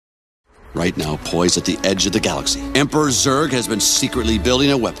Right now, poised at the edge of the galaxy, Emperor Zurg has been secretly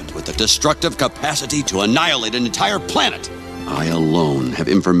building a weapon with the destructive capacity to annihilate an entire planet. I alone have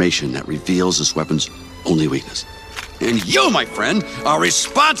information that reveals this weapon's only weakness. And you, my friend, are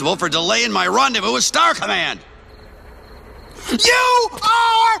responsible for delaying my rendezvous with Star Command. You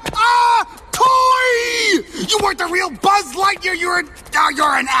are a toy! You weren't the real Buzz Lightyear, you're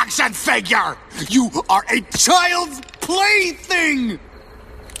an action figure! You are a child's plaything!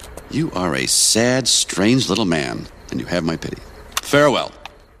 You are a sad, strange little man, and you have my pity. Farewell.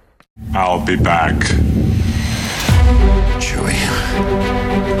 I'll be back. Chewie,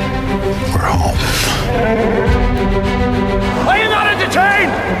 we're home. Are you not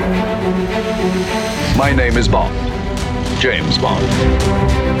entertained? My name is Bond. James Bond.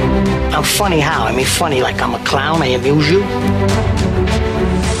 I'm funny how? I mean funny like I'm a clown, I amuse you? My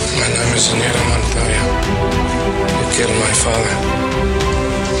name is Inigo Montoya. You killed my father.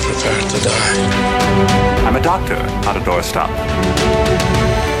 Prepare to die. I'm a doctor, not a doorstop.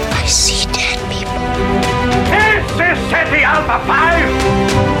 I see dead people. Is this City Alpha 5?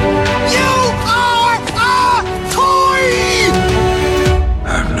 You are a toy! I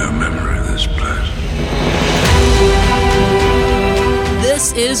have no memory of this place.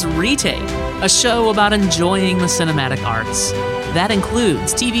 This is Retake, a show about enjoying the cinematic arts. That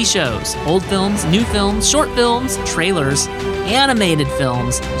includes TV shows, old films, new films, short films, trailers, animated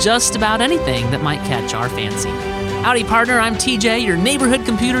films, just about anything that might catch our fancy. Howdy, partner, I'm TJ, your neighborhood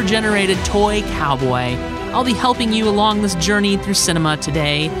computer-generated toy cowboy. I'll be helping you along this journey through cinema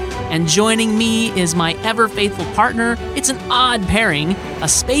today, and joining me is my ever-faithful partner. It's an odd pairing, a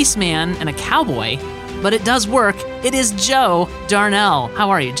spaceman and a cowboy, but it does work. It is Joe Darnell. How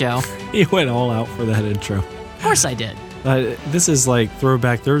are you, Joe? You went all out for that intro. Of course I did. This is like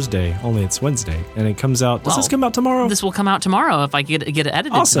Throwback Thursday, only it's Wednesday, and it comes out. Does this come out tomorrow? This will come out tomorrow if I get it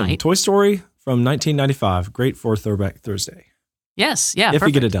edited awesome. Tonight. Toy Story from 1995, great for Throwback Thursday. Yes, yeah, if perfect.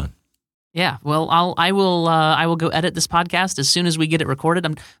 we get it done. Yeah, well, I will go edit this podcast as soon as we get it recorded.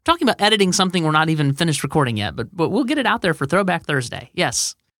 I'm talking about editing something we're not even finished recording yet, but we'll get it out there for Throwback Thursday.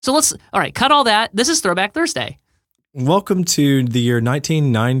 Yes. So all right, cut all that. This is Throwback Thursday. Welcome to the year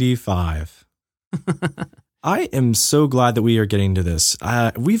 1995. I am so glad that we are getting to this.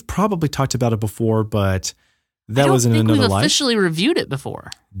 We've probably talked about it before, but that was in another life. I don't think we've officially reviewed it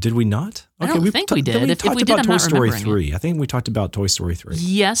before. Did we not? Okay, I don't think we did. We if talked we did, about I'm Toy not Story remembering 3. I think we talked about Toy Story 3.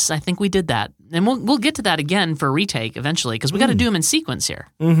 Yes, I think we did that. And we'll get to that again for a retake eventually, because we got to do them in sequence here.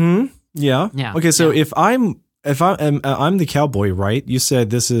 Mm-hmm. Yeah. Okay, so if I'm the cowboy, right? You said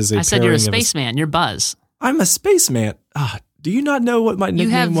this is a I said you're a spaceman. You're Buzz. I'm a spaceman. Do you not know what my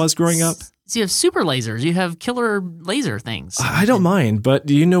nickname was growing up? So you have super lasers. You have killer laser things. I don't mind, but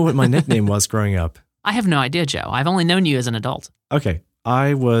do you know what my nickname was growing up? I have no idea, Joe. I've only known you as an adult. Okay.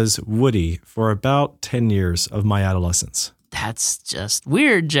 I was Woody for about 10 years of my adolescence. That's just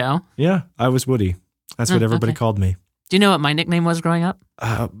weird, Joe. Yeah, I was Woody. That's what everybody called me. Do you know what my nickname was growing up?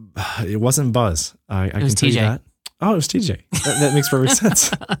 It wasn't Buzz. I can tell you that. Oh, it was TJ. That makes perfect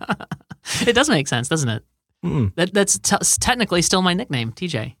sense. It does make sense, doesn't it? That's technically still my nickname,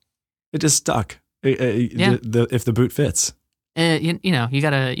 TJ. It just stuck. If the boot fits. You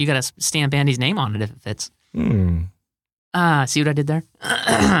gotta stamp Andy's name on it if it fits. See what I did there?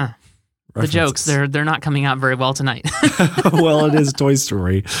 The jokes, they're not coming out very well tonight. Well, it is Toy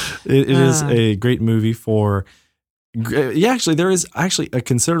Story. It is a great movie for. Yeah, actually, there is actually a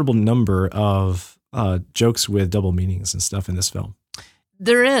considerable number of jokes with double meanings and stuff in this film.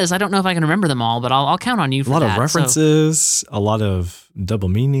 There is. I don't know if I can remember them all, but I'll count on you for that. A lot of references, a lot of double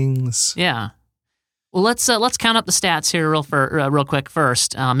meanings. Yeah. Well, let's count up the stats here real quick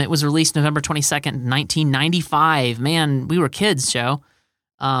first. It was released November 22nd, 1995. Man, we were kids, Joe.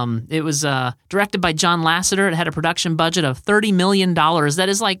 It was directed by John Lasseter. It had a production budget of $30 million. That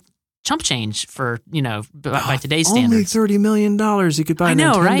is like chump change for, by today's standards. Only $30 million. You could buy a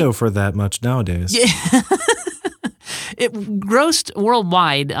Nintendo for that much nowadays. Yeah. It grossed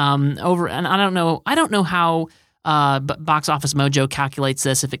worldwide over, and I don't know how Box Office Mojo calculates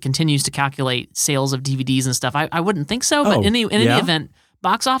this, if it continues to calculate sales of DVDs and stuff. I wouldn't think so, but in any event,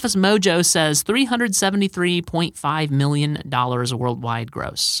 Box Office Mojo says $373.5 million worldwide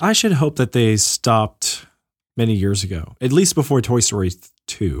gross. I should hope that they stopped many years ago, at least before Toy Story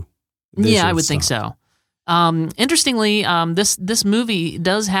 2. Yeah, I would think so. Interestingly, this movie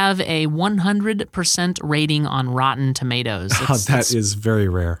does have a 100% rating on Rotten Tomatoes. That is very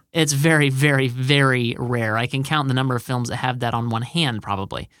rare. It's very, very, very rare. I can count the number of films that have that on one hand,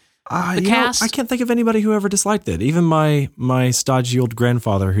 probably. The cast. I can't think of anybody who ever disliked it. Even my stodgy old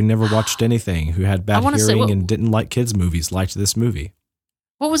grandfather who never watched anything, who had bad hearing and didn't like kids' movies, liked this movie.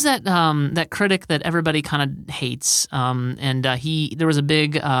 What was that that critic that everybody kind of hates? There was a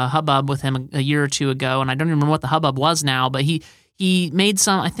big hubbub with him a year or two ago, and I don't even remember what the hubbub was now, but he made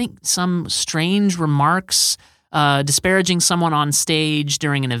some strange remarks disparaging someone on stage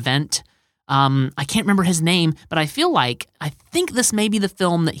during an event. I can't remember his name, but I think this may be the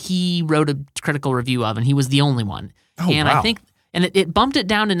film that he wrote a critical review of, and he was the only one. Oh, and wow. I think, and it bumped it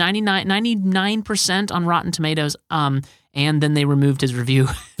down to 99% on Rotten Tomatoes. And then they removed his review.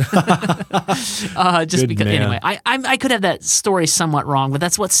 Just because. Man. Anyway, I could have that story somewhat wrong, but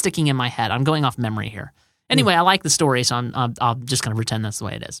that's what's sticking in my head. I'm going off memory here. Anyway, I like the story, so I'm just going to pretend that's the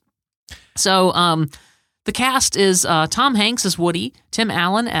way it is. So the cast is Tom Hanks as Woody, Tim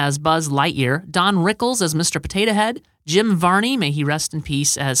Allen as Buzz Lightyear, Don Rickles as Mr. Potato Head, Jim Varney, may he rest in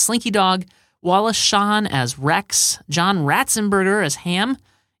peace, as Slinky Dog, Wallace Shawn as Rex, John Ratzenberger as Ham,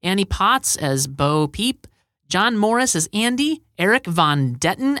 Annie Potts as Bo Peep, John Morris as Andy, Eric Von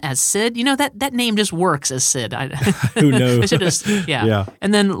Detten as Sid. You know, that name just works as Sid. Who knows? Yeah.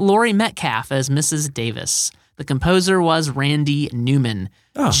 And then Laurie Metcalf as Mrs. Davis. The composer was Randy Newman.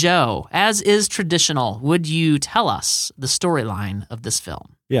 Oh. Joe, as is traditional, would you tell us the storyline of this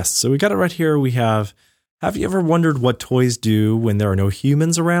film? Yes, so we got it right here. We have you ever wondered what toys do when there are no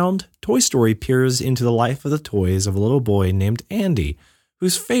humans around? Toy Story peers into the life of the toys of a little boy named Andy,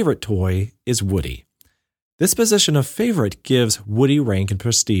 whose favorite toy is Woody. This position of favorite gives Woody rank and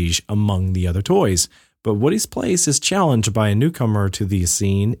prestige among the other toys, but Woody's place is challenged by a newcomer to the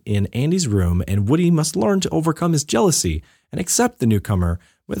scene in Andy's room, and Woody must learn to overcome his jealousy and accept the newcomer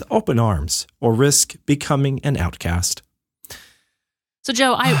with open arms, or risk becoming an outcast. So,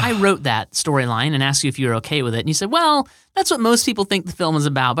 Joe, I wrote that storyline and asked you if you were okay with it, and you said, well, that's what most people think the film is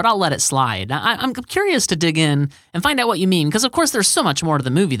about, but I'll let it slide. I'm curious to dig in and find out what you mean, because, of course, there's so much more to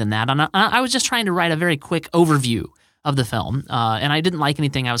the movie than that, and I was just trying to write a very quick overview of the film, and I didn't like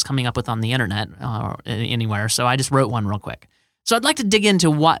anything I was coming up with on the internet or anywhere, so I just wrote one real quick. So I'd like to dig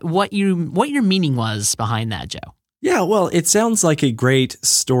into what your meaning was behind that, Joe. Yeah, well, it sounds like a great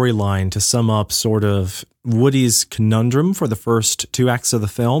storyline to sum up sort of Woody's conundrum for the first two acts of the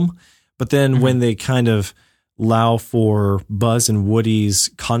film. But then when they kind of allow for Buzz and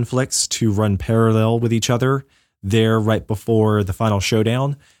Woody's conflicts to run parallel with each other there right before the final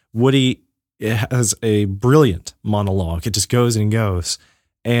showdown, Woody has a brilliant monologue. It just goes and goes.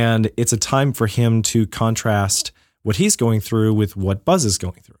 And it's a time for him to contrast what he's going through with what Buzz is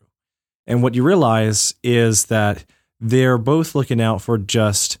going through. And what you realize is that they're both looking out for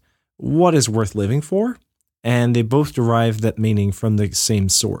just what is worth living for, and they both derive that meaning from the same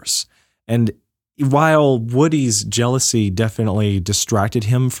source. And while Woody's jealousy definitely distracted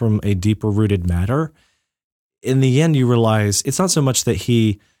him from a deeper rooted matter, in the end you realize it's not so much that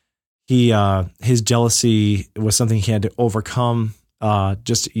his jealousy was something he had to overcome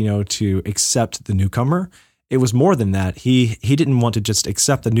to accept the newcomer. It was more than that. He didn't want to just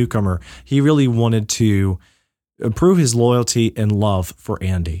accept the newcomer. He really wanted to prove his loyalty and love for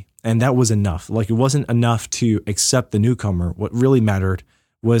Andy. And that was enough. Like, it wasn't enough to accept the newcomer. What really mattered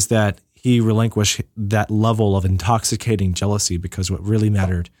was that he relinquished that level of intoxicating jealousy, because what really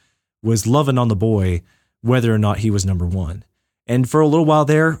mattered was loving on the boy, whether or not he was number one. And for a little while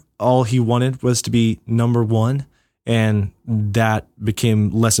there, all he wanted was to be number one. And that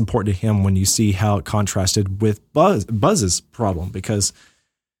became less important to him when you see how it contrasted with Buzz's problem, because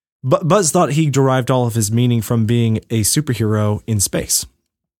Buzz thought he derived all of his meaning from being a superhero in space.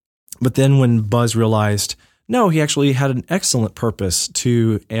 But then when Buzz realized, no, he actually had an excellent purpose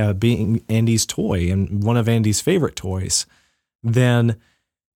to being Andy's toy and one of Andy's favorite toys, then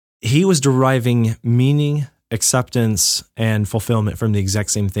he was deriving meaning, acceptance, and fulfillment from the exact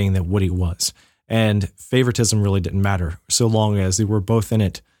same thing that Woody was. And favoritism really didn't matter so long as they were both in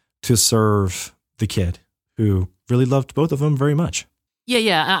it to serve the kid, who really loved both of them very much.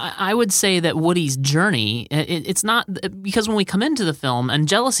 Yeah. I would say that Woody's journey, it's not, because when we come into the film, and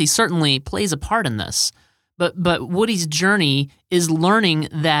jealousy certainly plays a part in this, but Woody's journey is learning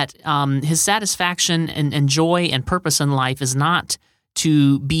that his satisfaction and joy and purpose in life is not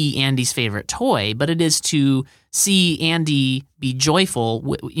to be Andy's favorite toy, but it is to see Andy be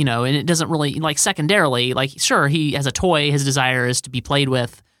joyful, and it doesn't really, like, secondarily, like, sure, he as a toy, his desire is to be played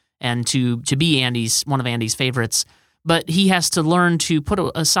with and to be one of Andy's favorites, but he has to learn to put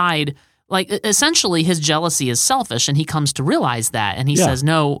aside, like, essentially his jealousy is selfish, and he comes to realize that, and he says,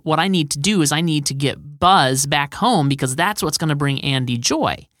 no, what I need to do is I need to get Buzz back home, because that's what's going to bring Andy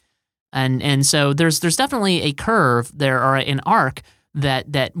joy. And so there's definitely a curve there, or an arc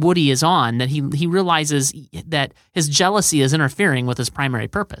that Woody is on, that he realizes that his jealousy is interfering with his primary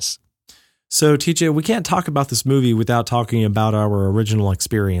purpose. So, TJ, we can't talk about this movie without talking about our original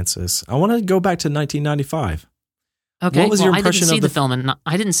experiences. I want to go back to 1995. Okay, what was your I impression didn't see of the film,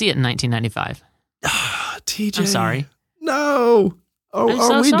 I didn't see it in 1995. TJ, I'm sorry. No. Oh, I'm are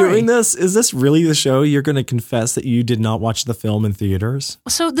so we sorry. doing this? Is this really the show? You're going to confess that you did not watch the film in theaters?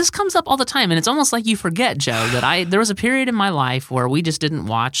 So this comes up all the time, and it's almost like you forget, Joe, that there was a period in my life where we just didn't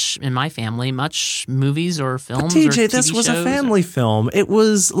watch in my family much movies or films. But TJ, or TV this was a shows family film. It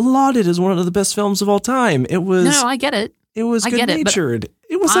was lauded as one of the best films of all time. It was. No, I get it. It was I get it, but good-natured.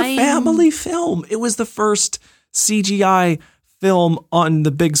 It was a family film. It was the first CGI film on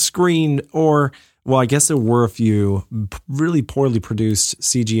the big screen, or, well, I guess there were a few really poorly produced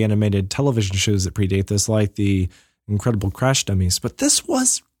CG animated television shows that predate this, like the Incredible Crash Dummies. But this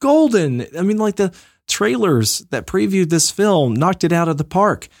was golden. I mean, like the trailers that previewed this film knocked it out of the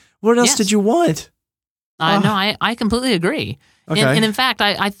park. What else did you want? No, I completely agree. Okay. And in fact,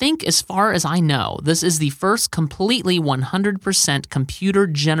 I think as far as I know, this is the first completely 100%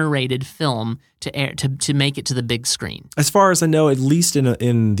 computer-generated film to air to make it to the big screen. As far as I know, at least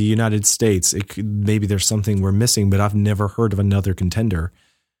in the United States, maybe there's something we're missing, but I've never heard of another contender.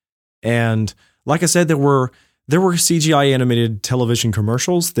 And like I said, there were CGI animated television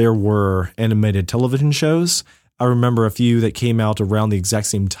commercials. There were animated television shows. I remember a few that came out around the exact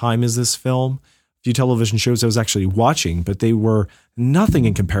same time as this film. A few television shows I was actually watching, but they were nothing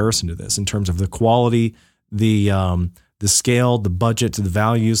in comparison to this in terms of the quality, the scale, the budget, the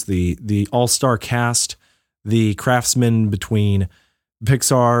values, the all-star cast, the craftsmen between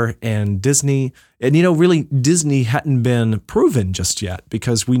Pixar and Disney. And, really Disney hadn't been proven just yet,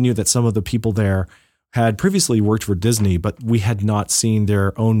 because we knew that some of the people there had previously worked for Disney, but we had not seen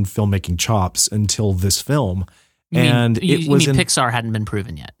their own filmmaking chops until this film. You mean Pixar hadn't been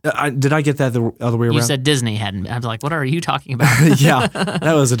proven yet? Did I get that the other way around? You said Disney hadn't. I was like, what are you talking about? Yeah,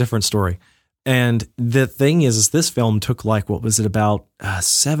 that was a different story. And the thing is this film took about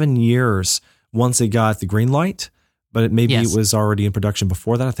 7 years once it got the green light, but it was already in production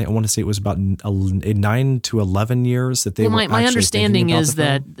before that. I want to say it was about 9 to 11 years that they were my understanding is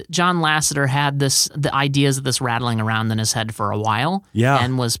that John Lasseter had the ideas of this rattling around in his head for a while,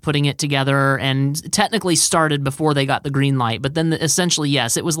 and was putting it together, and technically started before they got the green light. But then essentially,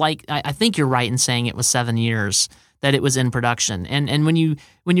 yes, it was like, I think you're right in saying it was 7 years that it was in production. And when you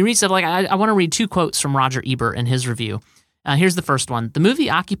read stuff like, I want to read 2 quotes from Roger Ebert in his review. Here's the first one. The movie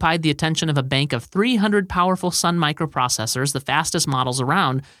occupied the attention of a bank of 300 powerful Sun microprocessors, the fastest models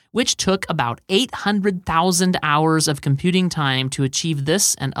around, which took about 800,000 hours of computing time to achieve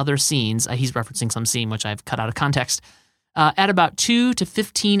this and other scenes. He's referencing some scene, which I've cut out of context, at about 2 to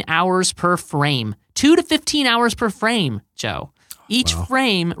 15 hours per frame. 2 to 15 hours per frame, Joe. Each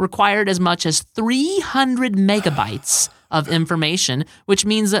frame required as much as 300 megabytes of information, which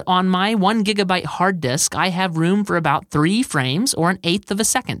means that on my 1 gigabyte hard disk, I have room for about 3 frames or 1/8 of a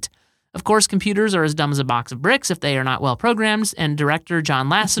second. Of course, computers are as dumb as a box of bricks if they are not well programmed, and director John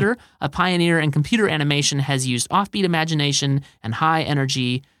Lasseter, a pioneer in computer animation, has used offbeat imagination and high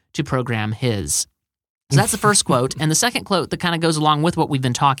energy to program his. So that's the first quote. And the second quote that kind of goes along with what we've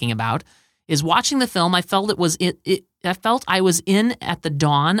been talking about is, watching the film, I felt I felt I was in at the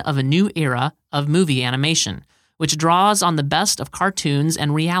dawn of a new era of movie animation, which draws on the best of cartoons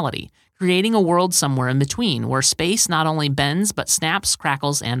and reality, creating a world somewhere in between where space not only bends but snaps,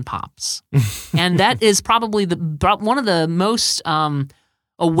 crackles, and pops. And that is probably one of the most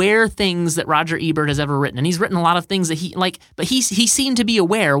aware things that Roger Ebert has ever written. And he's written a lot of things that but he seemed to be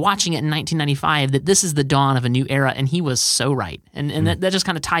aware, watching it in 1995, that this is the dawn of a new era, and he was so right. And that just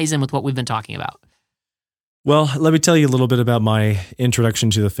kind of ties in with what we've been talking about. Well, let me tell you a little bit about my introduction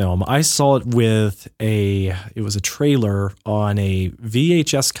to the film. I saw it with it was a trailer on a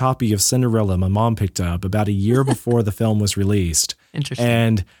VHS copy of Cinderella my mom picked up about a year before the film was released. Interesting.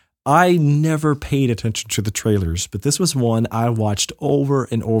 And I never paid attention to the trailers, but this was one I watched over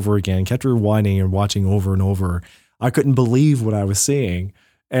and over again, kept rewinding and watching over and over. I couldn't believe what I was seeing.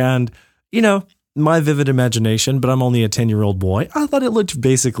 And, my vivid imagination, but I'm only a 10-year-old boy, I thought it looked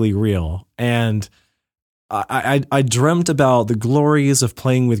basically real. And I dreamt about the glories of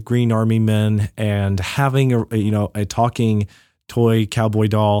playing with Green Army men and having a talking toy cowboy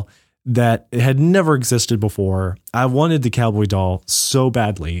doll that had never existed before. I wanted the cowboy doll so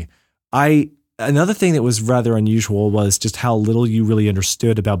badly. Another thing that was rather unusual was just how little you really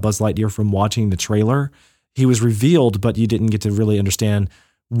understood about Buzz Lightyear from watching the trailer. He was revealed, but you didn't get to really understand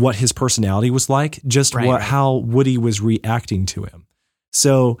what his personality was like, just how Woody was reacting to him.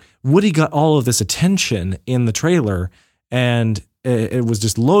 So Woody got all of this attention in the trailer, and it was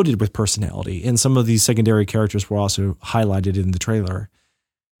just loaded with personality. And some of these secondary characters were also highlighted in the trailer.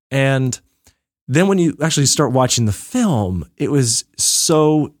 And then when you actually start watching the film, it was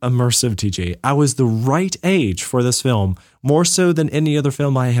so immersive, TJ. I was the right age for this film, more so than any other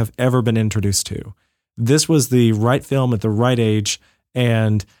film I have ever been introduced to. This was the right film at the right age,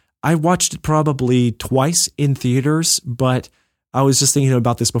 and I watched it probably twice in theaters, but I was just thinking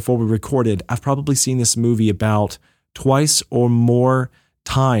about this before we recorded. I've probably seen this movie about twice or more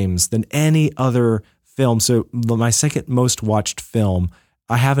times than any other film. So my second most watched film,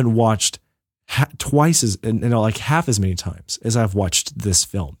 I haven't watched twice as, like half as many times as I've watched this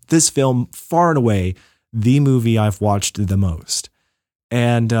film. This film, far and away, the movie I've watched the most.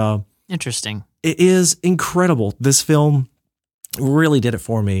 And interesting. It is incredible. This film really did it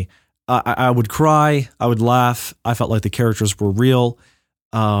for me. I would cry. I would laugh. I felt like the characters were real.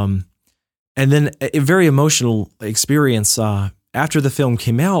 And then a very emotional experience. After the film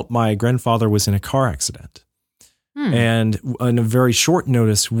came out, my grandfather was in a car accident. And on a very short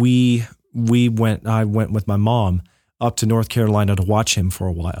notice, I went with my mom up to North Carolina to watch him for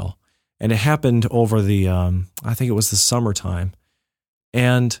a while. And it happened over the, I think it was the summertime.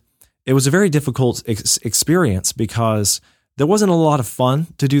 And it was a very difficult experience because there wasn't a lot of fun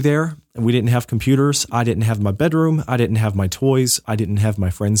to do there. We didn't have computers. I didn't have my bedroom. I didn't have my toys. I didn't have my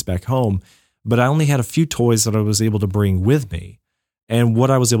friends back home. But I only had a few toys that I was able to bring with me. And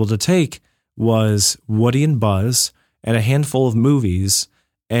what I was able to take was Woody and Buzz and a handful of movies.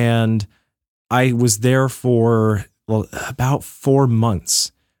 And I was there for about 4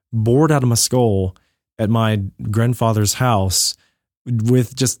 months, bored out of my skull at my grandfather's house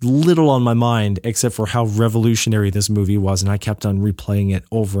with just little on my mind except for how revolutionary this movie was. And I kept on replaying it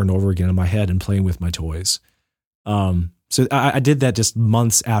over and over again in my head and playing with my toys. So I did that just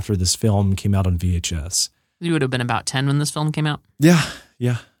months after this film came out on VHS. You would have been about 10 when this film came out? Yeah.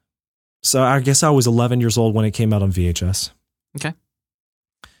 So I guess I was 11 years old when it came out on VHS. Okay.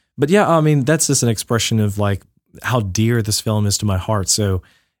 But yeah, I mean, that's just an expression of like how dear this film is to my heart. So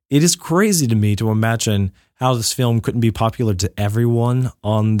it is crazy to me to imagine how this film couldn't be popular to everyone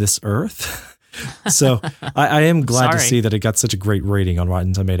on this earth. So I am glad to see that it got such a great rating on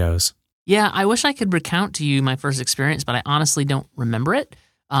Rotten Tomatoes. Yeah, I wish I could recount to you my first experience, but I honestly don't remember it.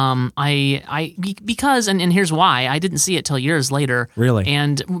 Because here's why, I didn't see it till years later. Really?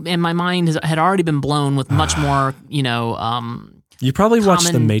 And my mind had already been blown with much more, you probably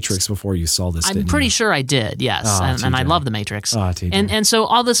watched The Matrix before you saw this, I'm pretty sure I did, yes. And I love The Matrix. And so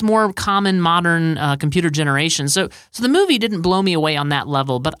all this more common modern computer generation. So the movie didn't blow me away on that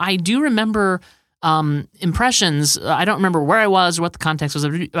level, but I do remember impressions. I don't remember where I was or what the context was.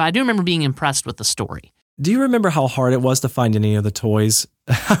 I do remember being impressed with the story. Do you remember how hard it was to find any of the toys?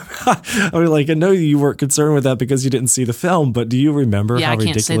 I mean, I know you weren't concerned with that because you didn't see the film, but do you remember how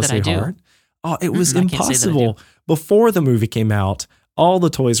ridiculously hard? Oh, it was impossible. Before the movie came out, all the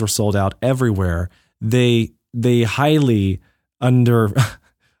toys were sold out everywhere. They highly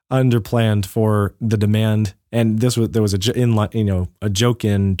underplanned for the demand, and there was a joke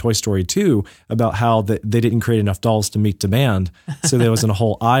in Toy Story 2 about how they didn't create enough dolls to meet demand, so there was a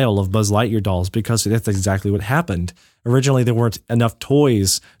whole aisle of Buzz Lightyear dolls because that's exactly what happened. Originally, there weren't enough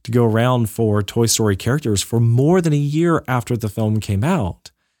toys to go around for Toy Story characters for more than a year after the film came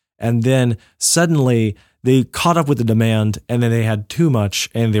out, and then suddenly they caught up with the demand, and then they had too much,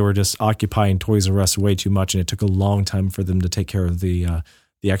 and they were just occupying Toys R Us way too much, and it took a long time for them to take care of the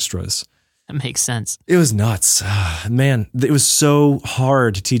extras. That makes sense. It was nuts. Man, it was so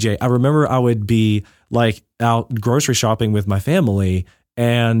hard, TJ. I remember I would be out grocery shopping with my family,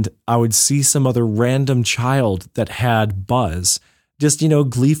 and I would see some other random child that had Buzz, just,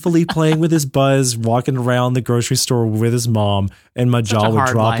 gleefully playing with his Buzz, walking around the grocery store with his mom, and my jaw would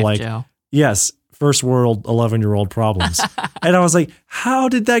drop Joe. Yes, first world 11-year-old problems. And I was like, how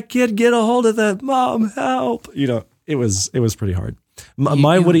did that kid get a hold of that? Mom, help. It was pretty hard.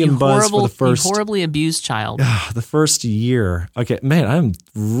 My Woody and Buzz for the first... horribly abused child. The first year. Okay, man, I'm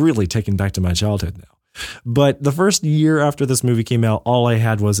really taken back to my childhood now. But the first year after this movie came out, all I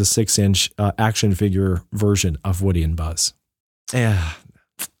had was a 6-inch action figure version of Woody and Buzz. Yeah.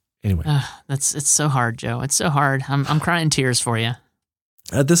 Anyway. It's so hard, Joe. It's so hard. I'm crying tears for you.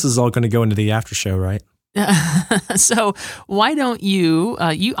 This is all going to go into the after show, right? So why don't you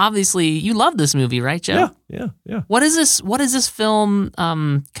obviously you love this movie, right, Joe? Yeah. What does this film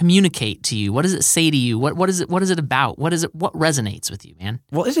communicate to you? What does it say to you? What is it about? What resonates with you, man?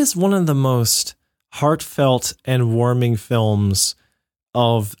 Well, it is one of the most heartfelt and warming films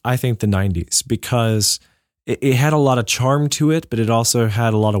of, I think, the 90s, because it had a lot of charm to it, but it also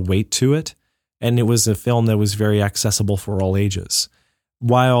had a lot of weight to it. And it was a film that was very accessible for all ages.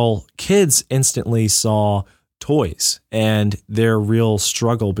 While kids instantly saw toys and their real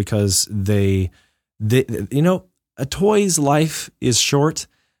struggle because they a toy's life is short.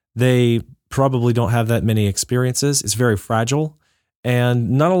 They probably don't have that many experiences. It's very fragile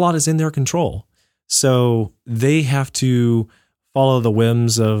and not a lot is in their control. So they have to follow the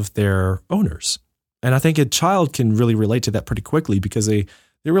whims of their owners. And I think a child can really relate to that pretty quickly because they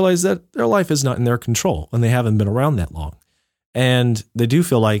realize that their life is not in their control and they haven't been around that long. And they do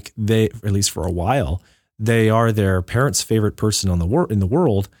feel like they, at least for a while, they are their parents' favorite person in the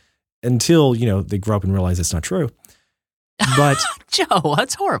world until, they grow up and realize it's not true. But Joe,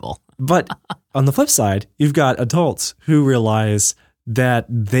 that's horrible. But on the flip side, you've got adults who realize that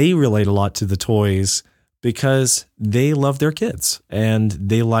they relate a lot to the toys because they love their kids and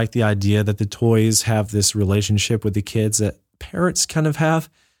they like the idea that the toys have this relationship with the kids that parents kind of have.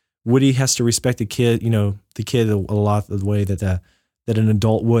 Woody has to respect the kid a lot the way that an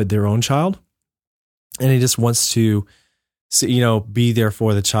adult would their own child. And he just wants to, be there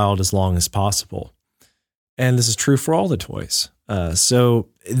for the child as long as possible. And this is true for all the toys. So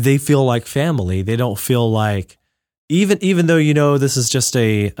they feel like family. They don't feel like, even though, this is just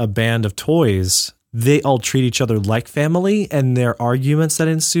a band of toys, they all treat each other like family and their arguments that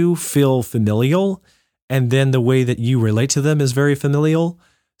ensue feel familial. And then the way that you relate to them is very familial.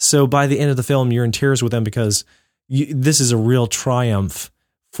 So by the end of the film, you're in tears with them because this is a real triumph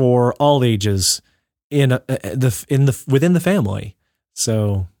for all ages within the family.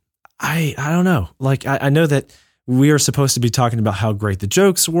 So I don't know. Like I know that we are supposed to be talking about how great the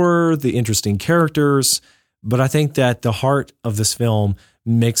jokes were, the interesting characters, but I think that the heart of this film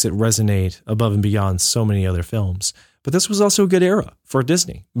makes it resonate above and beyond so many other films. But this was also a good era for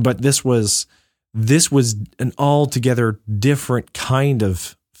Disney. But this was an altogether different kind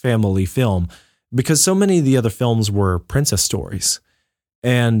of family film because so many of the other films were princess stories.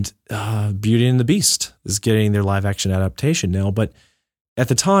 And Beauty and the Beast is getting their live action adaptation now. But at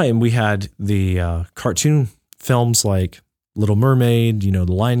the time, we had the cartoon films like Little Mermaid, The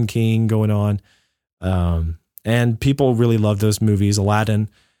Lion King going on. And people really loved those movies, Aladdin.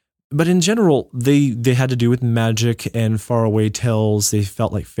 But in general, they had to do with magic and faraway tales. They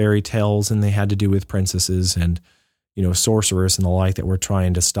felt like fairy tales, and they had to do with princesses and, sorcerers and the like that were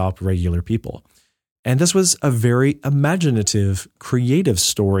trying to stop regular people. And this was a very imaginative, creative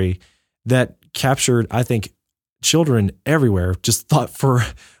story that captured, I think, children everywhere just thought for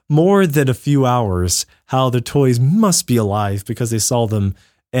more than a few hours how the toys must be alive because they saw them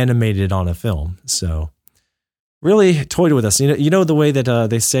animated on a film. So really toyed with us. You know the way that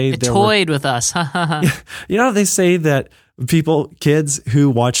they say it toyed with us. They say that kids who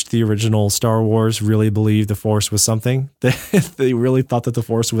watched the original Star Wars really believed the Force was something. They really thought that the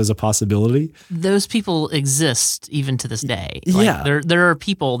Force was a possibility. Those people exist even to this day. Yeah. There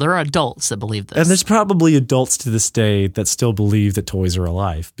are adults that believe this. And there's probably adults to this day that still believe that toys are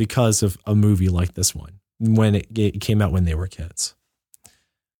alive because of a movie like this one when it came out when they were kids.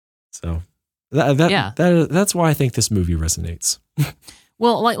 So that's why I think this movie resonates.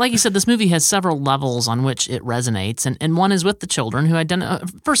 Well, like you said, this movie has several levels on which it resonates, and one is with the children who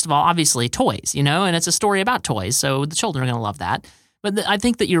first of all, obviously, toys, and it's a story about toys, so the children are going to love that. But I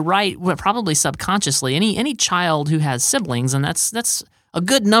think that you're right, probably subconsciously, any child who has siblings, and that's a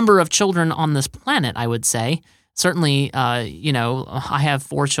good number of children on this planet, I would say. Certainly, I have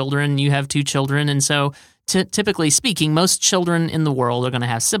 4 children, you have 2 children, and so typically speaking, most children in the world are going to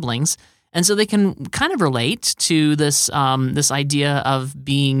have siblings. And so they can kind of relate to this idea of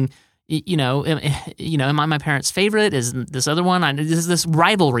being, am I my parents' favorite? Is this other one? Is this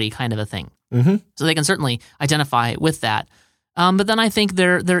rivalry kind of a thing? Mm-hmm. So they can certainly identify with that. But then I think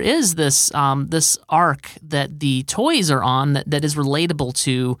there is this arc that the toys are on that is relatable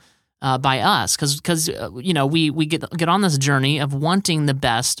to by us because we get on this journey of wanting the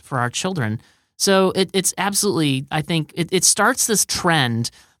best for our children. So it's absolutely, I think it starts this trend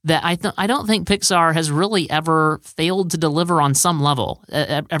that I don't think Pixar has really ever failed to deliver on some level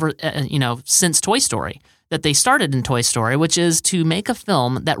since Toy Story, that they started in Toy Story, which is to make a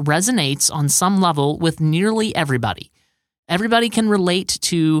film that resonates on some level with nearly everybody. Everybody can relate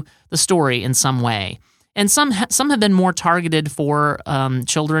to the story in some way. And some have been more targeted for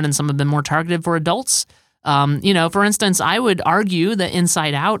children and some have been more targeted for adults. For instance, I would argue that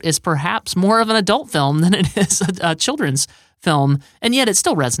Inside Out is perhaps more of an adult film than it is a children's film, and yet it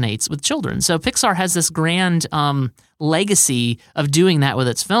still resonates with children. So Pixar has this grand legacy of doing that with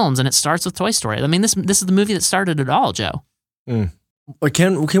its films, and it starts with Toy Story. I mean, this is the movie that started it all, Joe. Mm.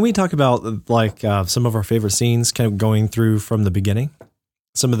 Can we talk about some of our favorite scenes, kind of going through from the beginning?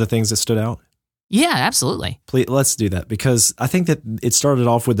 Some of the things that stood out. Yeah, absolutely. Please, let's do that, because I think that it started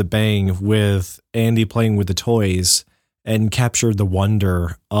off with a bang with Andy playing with the toys and captured the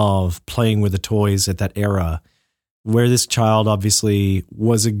wonder of playing with the toys at that era, where this child obviously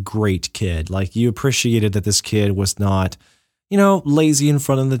was a great kid. Like, you appreciated that this kid was not, lazy in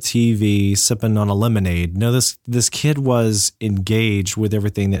front of the TV sipping on a lemonade. No, this kid was engaged with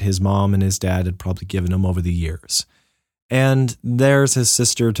everything that his mom and his dad had probably given him over the years. And there's his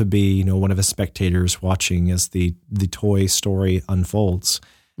sister to be, one of his spectators watching as the toy story unfolds.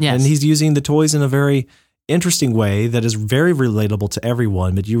 Yes. And he's using the toys in a very interesting way that is very relatable to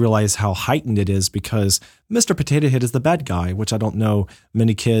everyone, but you realize how heightened it is because Mr. Potato Head is the bad guy, which I don't know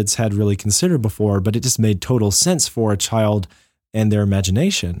many kids had really considered before, but it just made total sense for a child and their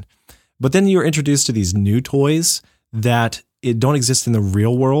imagination. But then you're introduced to these new toys that don't exist in the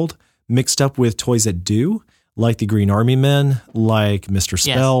real world, mixed up with toys that do, like the Green Army Men, like Mr.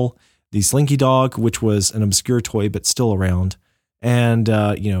 Spell, the Slinky Dog, which was an obscure toy but still around, and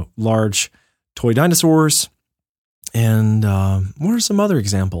large toy dinosaurs, and what are some other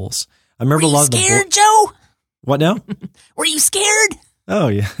examples? I remember a lot of the scared, Joe? What now? Were you scared? Oh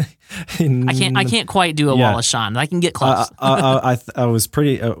yeah, I can't quite do a Wallace Shawn. I can get close. I was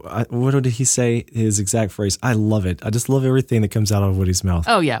pretty. What did he say? His exact phrase. I love it. I just love everything that comes out of Woody's mouth.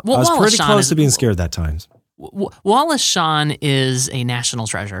 Oh yeah, well, I was Wallace pretty close to being scared that time. Wallace Shawn is a national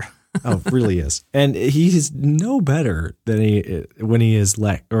treasure. Oh, really is. And he's no better than when he is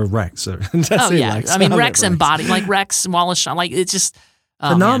Rex. Rex. I mean, Rex embodied, like Rex, Wallace Shawn, like it's just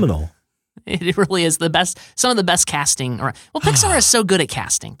phenomenal. Man. It really is the best, some of the best casting. Well, Pixar is so good at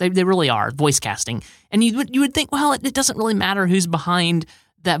casting. They really are, voice casting. And you would think, well, it doesn't really matter who's behind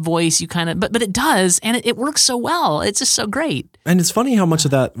that voice. But it does, and it works so well. It's just so great. And it's funny how much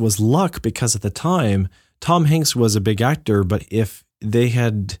of that was luck, because at the time, Tom Hanks was a big actor, but if they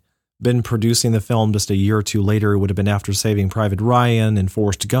had been producing the film just a year or two later, it would have been after Saving Private Ryan and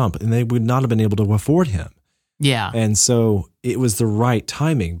Forrest Gump, and they would not have been able to afford him. Yeah. And so it was the right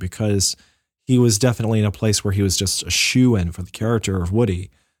timing, because he was definitely in a place where he was just a shoo-in for the character of Woody.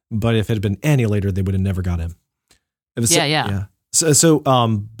 But if it had been any later, they would have never got him. Yeah. So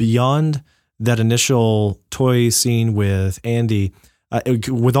beyond that initial toy scene with Andy,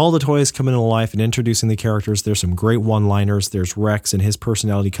 with all the toys coming to life and introducing the characters, there's some great one-liners. There's Rex and his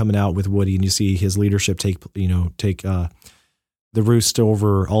personality coming out with Woody, and you see his leadership take the roost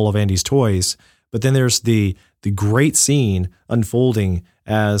over all of Andy's toys. But then there's the great scene unfolding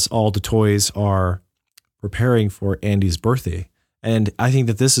as all the toys are preparing for Andy's birthday. And I think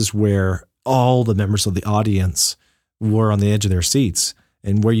that this is where all the members of the audience were on the edge of their seats,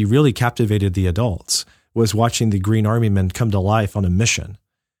 and where you really captivated the adults was watching the Green Army Men come to life on a mission.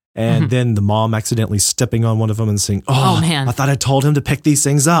 And then the mom accidentally stepping on one of them and saying, oh man, I thought I told him to pick these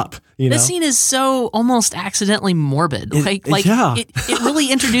things up. This scene is so almost accidentally morbid. It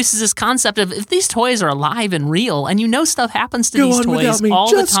really introduces this concept of, if these toys are alive and real, and stuff happens to these toys all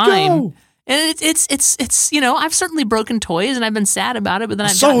the time. Go. And it's I've certainly broken toys and I've been sad about it, but then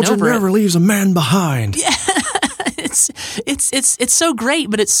I've gotten over it. A soldier never leaves a man behind. Yeah. It's so great,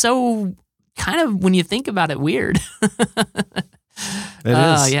 but it's so kind of, when you think about it, weird. It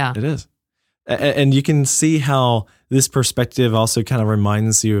is. Yeah. It is. And you can see how this perspective also kind of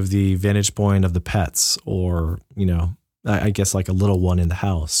reminds you of the vantage point of the pets, or, I guess like a little one in the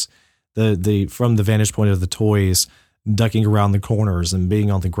house. From the vantage point of the toys ducking around the corners and being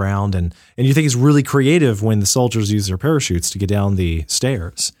on the ground. And you think it's really creative when the soldiers use their parachutes to get down the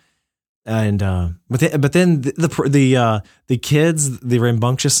stairs. And but then the kids, the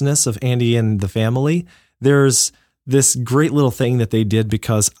rambunctiousness of Andy and the family, there's this great little thing that they did,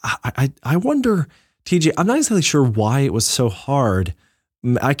 because I wonder, TJ, I'm not exactly sure why it was so hard.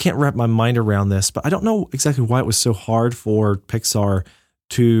 I can't wrap my mind around this, but I don't know exactly why it was so hard for Pixar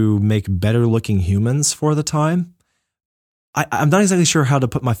to make better looking humans for the time. I'm not exactly sure how to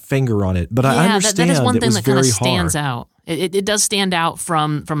put my finger on it, but I understand that is one thing that kind of stands out. It does stand out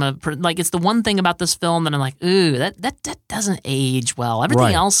from it's the one thing about this film that I'm like, ooh, that doesn't age well.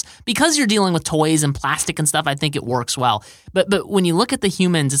 Everything else, because you're dealing with toys and plastic and stuff, I think it works well. But when you look at the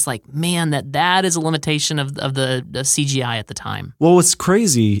humans, it's like, man, that is a limitation of the CGI at the time. Well, what's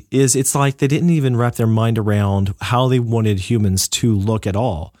crazy is it's like they didn't even wrap their mind around how they wanted humans to look at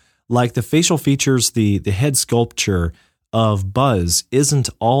all. Like the facial features, the head sculpture of Buzz isn't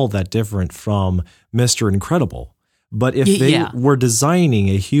all that different from Mr. Incredible. But if they were designing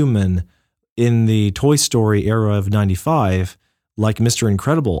a human in the Toy Story era of 95, like Mr.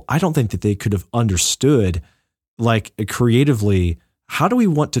 Incredible, I don't think that they could have understood, like, creatively, how do we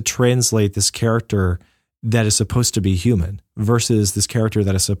want to translate this character that is supposed to be human versus this character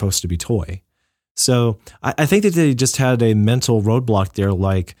that is supposed to be toy? So I think that they just had a mental roadblock there.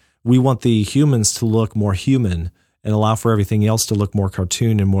 Like, we want the humans to look more human and allow for everything else to look more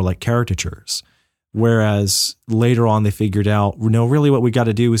cartoon and more like caricatures. Whereas later on they figured out, no, really what we got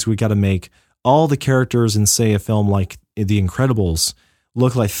to do is we got to make all the characters in, say, a film like The Incredibles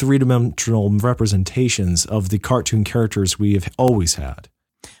look like three-dimensional representations of the cartoon characters we have always had.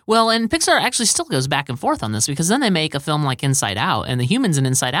 Well, and Pixar actually still goes back and forth on this, because then they make a film like Inside Out, and the humans in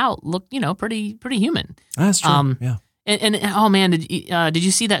Inside Out look, pretty human. That's true. Yeah. And oh man, did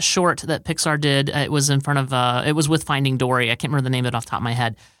you see that short that Pixar did? It was in front of it was with Finding Dory. I can't remember the name of it off the top of my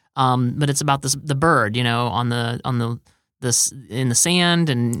head. But it's about the bird, on the in the sand,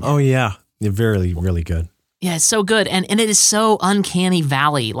 and oh yeah, really, really good. Yeah, it's so good, and it is so uncanny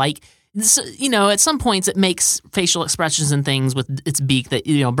valley. Like, at some points it makes facial expressions and things with its beak that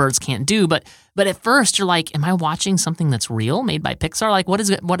birds can't do. But at first you're like, am I watching something that's real, made by Pixar? Like, what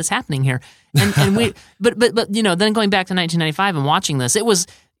is happening here? And we but then going back to 1995 and watching this, it was.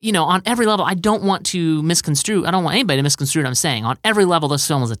 On every level, I don't want anybody to misconstrue what I'm saying. On every level, this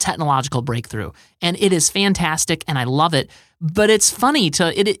film is a technological breakthrough, and it is fantastic, and I love it. But it's funny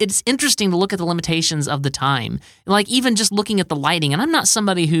it's interesting to look at the limitations of the time. Like, even just looking at the lighting, and I'm not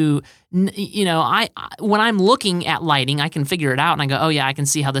somebody who, I when I'm looking at lighting, I can figure it out, and I go, oh yeah, I can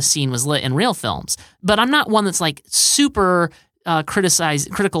see how this scene was lit in real films. But I'm not one that's like super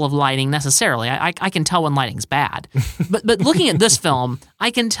critical of lighting necessarily. I can tell when lighting's bad, but looking at this film,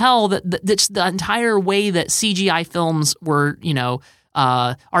 I can tell that the entire way that CGI films were,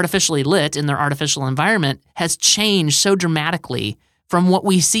 artificially lit in their artificial environment has changed so dramatically from what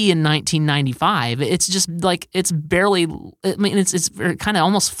we see in 1995. It's just like it's barely. I mean, it's kind of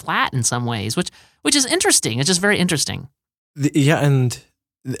almost flat in some ways, which is interesting. It's just very interesting. Yeah, and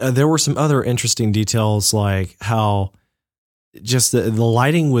there were some other interesting details, like how. Just the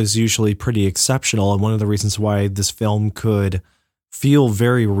lighting was usually pretty exceptional, and one of the reasons why this film could feel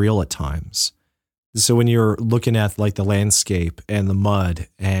very real at times. So when you're looking at like the landscape and the mud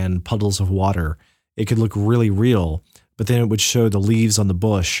and puddles of water, it could look really real, but then it would show the leaves on the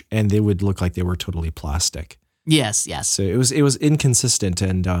bush and they would look like they were totally plastic. Yes. So it was inconsistent,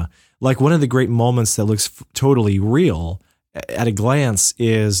 and like one of the great moments that looks totally real at a glance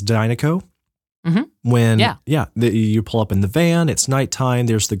is Dinoco. Mm-hmm. When you pull up in the van, it's nighttime.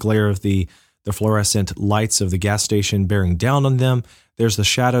 There's the glare of the fluorescent lights of the gas station bearing down on them. There's the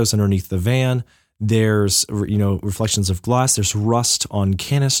shadows underneath the van. There's reflections of glass. There's rust on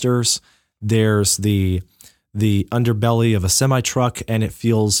canisters. There's the underbelly of a semi truck, and it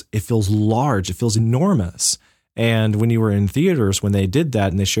feels large. It feels enormous. And when you were in theaters, when they did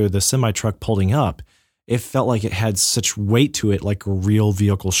that and they showed the semi truck pulling up, it felt like it had such weight to it, like a real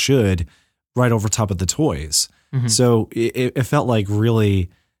vehicle should. Right over top of the toys. Mm-hmm. So it felt like really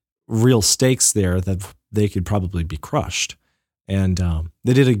real stakes there that they could probably be crushed. And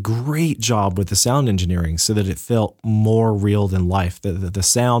they did a great job with the sound engineering so that it felt more real than life. The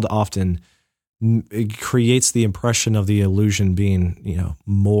sound often creates the impression of the illusion being,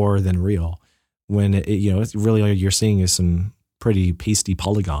 more than real. When it's really all you're seeing is some pretty pasty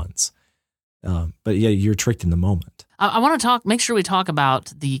polygons. But yeah, you're tricked in the moment. I want to make sure we talk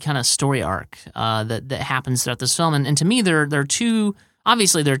about the kind of story arc that happens throughout this film. And to me, there are two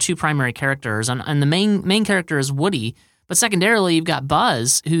primary characters, and the main character is Woody. But secondarily, you've got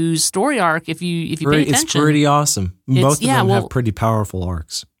Buzz, whose story arc, if you pay attention, it's pretty awesome. Both of them have pretty powerful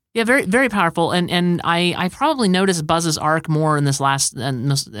arcs. Yeah, very very powerful. And I probably noticed Buzz's arc more in this last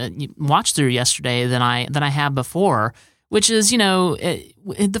watch through yesterday than I have before. Which is,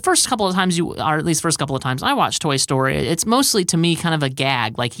 the first couple of times I watched Toy Story, it's mostly to me kind of a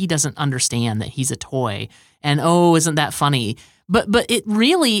gag. Like, he doesn't understand that he's a toy, and oh, isn't that funny? But it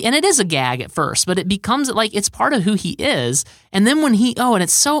really, and it is a gag at first, but it becomes like it's part of who he is. And then when and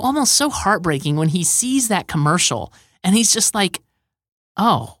it's so almost so heartbreaking when he sees that commercial, and he's just like,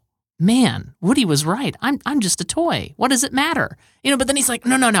 oh man, Woody was right. I'm just a toy. What does it matter? But then he's like,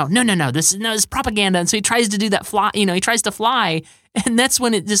 no. This is propaganda. And so he tries to do that fly. He tries to fly, and that's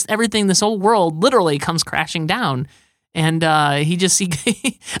when it just everything. This whole world literally comes crashing down. And I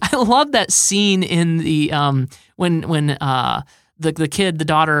love that scene in the when the kid, the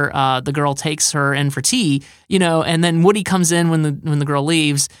daughter, the girl takes her in for tea, and then Woody comes in when the girl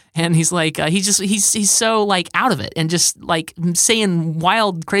leaves, and he's like, he's so like out of it and just like saying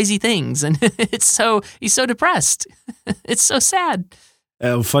wild, crazy things, and he's so depressed. It's so sad.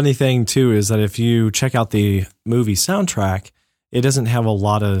 A funny thing too is that if you check out the movie soundtrack, it doesn't have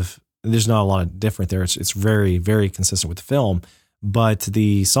there's not a lot of different there. It's very, very consistent with the film, but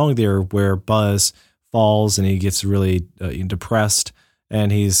the song there where Buzz falls and he gets really depressed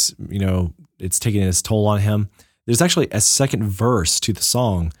and he's it's taking its toll on him. There's actually a second verse to the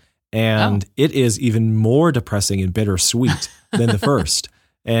song, and it is even more depressing and bittersweet than the first.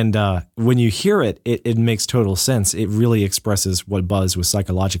 And when you hear it, it makes total sense. It really expresses what Buzz was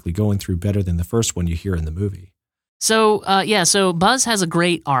psychologically going through better than the first one you hear in the movie. So, so Buzz has a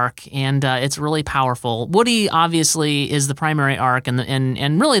great arc, and it's really powerful. Woody obviously is the primary arc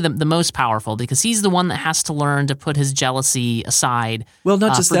and really the most powerful, because he's the one that has to learn to put his jealousy aside. Well,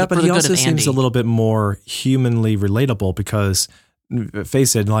 not just that, but he also seems a little bit more humanly relatable, because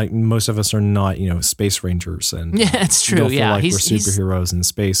face it, like most of us are not, space rangers, and it's true. Don't feel like we're superheroes in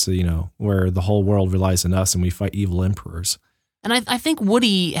space, where the whole world relies on us and we fight evil emperors. And I think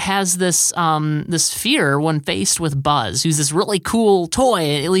Woody has this this fear when faced with Buzz, who's this really cool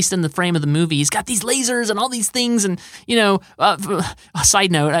toy, at least in the frame of the movie. He's got these lasers and all these things, and a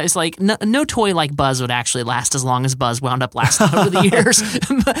side note, it's like no toy like Buzz would actually last as long as Buzz wound up lasting over the years.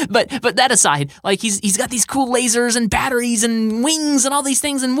 but that aside, like he's got these cool lasers and batteries and wings and all these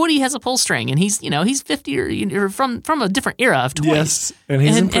things, and Woody has a pull string, and he's 50 or from a different era of toys. Yes, and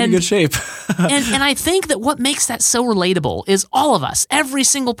he's in pretty good shape. and I think that what makes that so relatable is all of us, every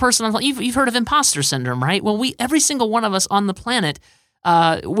single person on the planet. You've heard of imposter syndrome, right? Well, every single one of us on the planet,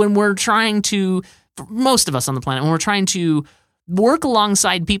 when we're trying to, most of us on the planet, when we're trying to work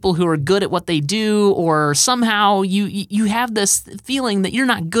alongside people who are good at what they do, or somehow you have this feeling that you're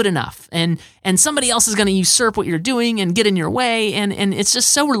not good enough, and somebody else is going to usurp what you're doing and get in your way, and it's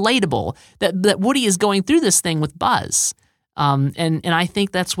just so relatable that Woody is going through this thing with Buzz, and I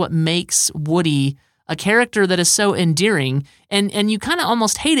think that's what makes Woody a character that is so endearing, and you kind of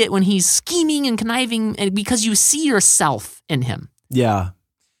almost hate it when he's scheming and conniving, because you see yourself in him. Yeah.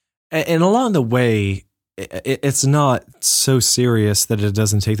 And along the way, it's not so serious that it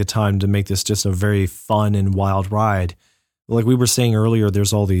doesn't take the time to make this just a very fun and wild ride. Like we were saying earlier,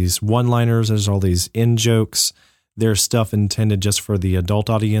 there's all these one-liners, there's all these in-jokes, there's stuff intended just for the adult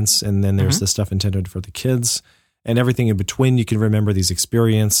audience, and then there's the stuff intended for the kids, and everything in between. You can remember these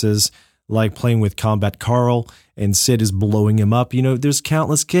experiences, like playing with Combat Carl, and Sid is blowing him up. There's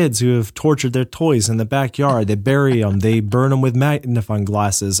countless kids who have tortured their toys in the backyard. They bury them. They burn them with magnifying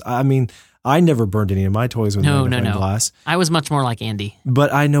glasses. I mean, I never burned any of my toys with magnifying glass. I was much more like Andy.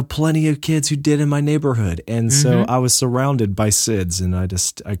 But I know plenty of kids who did in my neighborhood. And so I was surrounded by Sids, and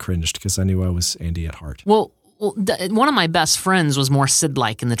I cringed because I knew I was Andy at heart. Well, one of my best friends was more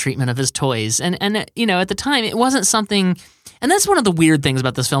Sid-like in the treatment of his toys. And at the time, it wasn't something... And that's one of the weird things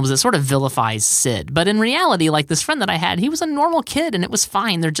about this film, is it sort of vilifies Sid. But in reality, like this friend that I had, he was a normal kid, and it was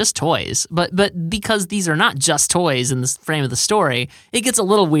fine. They're just toys. But because these are not just toys in the frame of the story, it gets a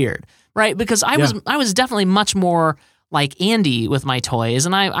little weird, right? Because I was definitely much more like Andy with my toys,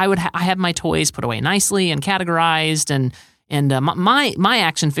 and I had my toys put away nicely and categorized, and my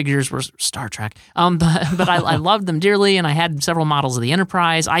action figures were Star Trek. But I loved them dearly, and I had several models of the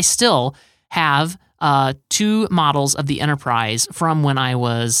Enterprise. I still have 2 models of the Enterprise from when I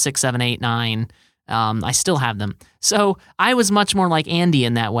was 6, 7, 8, 9. I still have them. So I was much more like Andy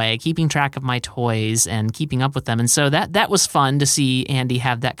in that way, keeping track of my toys and keeping up with them. And so that was fun to see Andy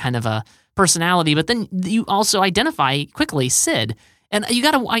have that kind of a personality. But then you also identify quickly Sid. And you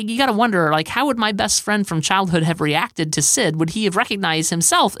gotta wonder, like, how would my best friend from childhood have reacted to Sid? Would he have recognized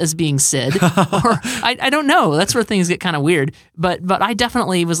himself as being Sid? Or I don't know. That's where things get kind of weird. But I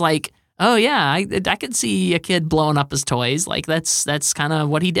definitely was like, oh yeah, I could see a kid blowing up his toys. Like that's kind of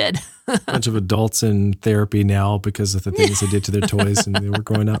what he did. Bunch of adults in therapy now because of the things they did to their toys when they were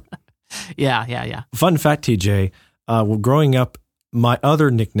growing up. Yeah. Fun fact, TJ, growing up, my other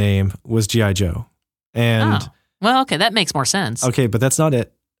nickname was G.I. Joe. And well, okay, that makes more sense. Okay, but that's not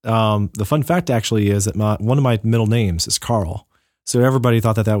it. The fun fact actually is that one of my middle names is Carl. So everybody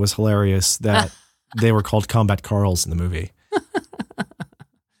thought that was hilarious that they were called Combat Carls in the movie.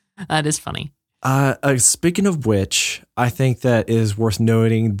 That is funny. Speaking of which, I think that is worth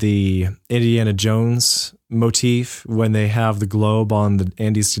noting the Indiana Jones motif when they have the globe on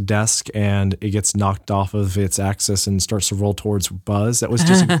Andy's desk and it gets knocked off of its axis and starts to roll towards Buzz. That was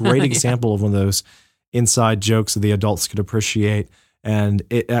just a great example of one of those inside jokes that the adults could appreciate, and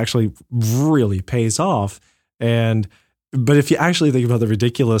it actually really pays off. But if you actually think about the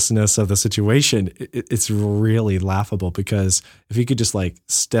ridiculousness of the situation, it's really laughable, because if you could just like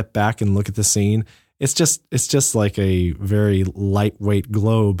step back and look at the scene, it's just like a very lightweight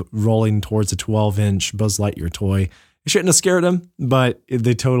globe rolling towards a 12-inch Buzz Lightyear toy. It shouldn't have scared him, but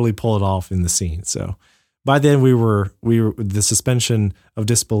they totally pull it off in the scene. So by then we were the suspension of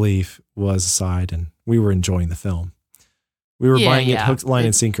disbelief was aside, and we were enjoying the film. We were buying it hook, line,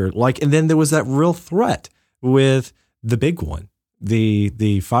 and sinker. And then there was that real threat with the big one,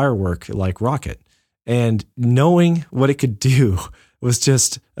 the firework like rocket, and knowing what it could do was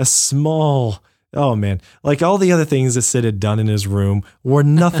just a small. Oh man, like all the other things that Sid had done in his room were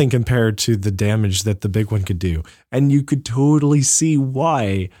nothing compared to the damage that the big one could do. And you could totally see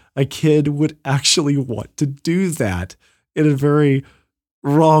why a kid would actually want to do that in a very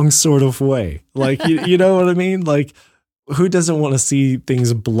wrong sort of way. Like, you know what I mean? Like, who doesn't want to see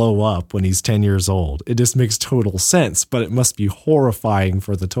things blow up when he's 10 years old? It just makes total sense, but it must be horrifying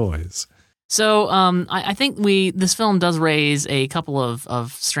for the toys. So I think this film does raise a couple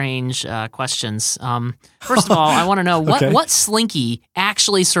of strange questions. First of all, I want to know what Slinky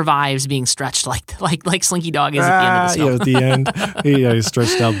actually survives being stretched like Slinky Dog is at the end of this film. Yeah, at the end, he's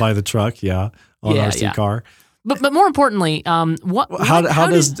stretched out by the truck, on RC car. But more importantly, how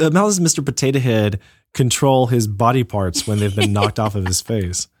does Mr. Potato Head control his body parts when they've been knocked off of his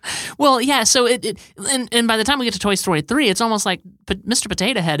face? Well, yeah. So and by the time we get to Toy Story 3, it's almost like Mr.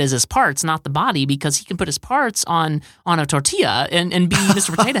 Potato Head is his parts, not the body, because he can put his parts on a tortilla and be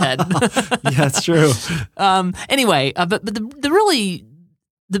Mr. Potato Head. Yeah, it's true. Anyway, but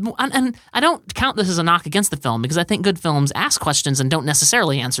and I don't count this as a knock against the film, because I think good films ask questions and don't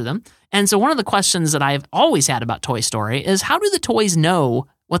necessarily answer them. And so one of the questions that I've always had about Toy Story is, how do the toys know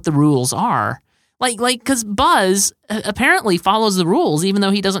what the rules are? Like, because Buzz apparently follows the rules, even though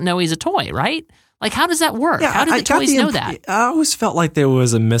he doesn't know he's a toy, right? Like, how does that work? Yeah, how do the toys know that? I always felt like there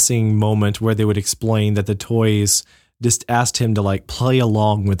was a missing moment where they would explain that the toys just asked him to like play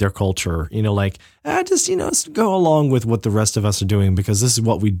along with their culture, just go along with what the rest of us are doing, because this is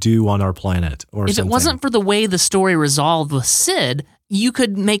what we do on our planet. Or if it wasn't for the way the story resolved with Sid, you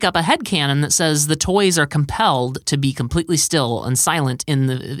could make up a headcanon that says the toys are compelled to be completely still and silent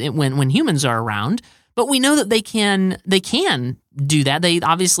when humans are around. But we know that they can do that. They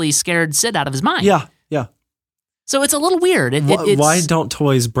obviously scared Sid out of his mind. Yeah. So it's a little weird. Why don't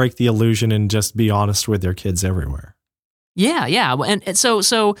toys break the illusion and just be honest with their kids everywhere? Yeah. And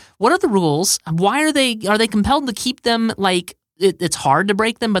so what are the rules? Why are they compelled to keep them like it's hard to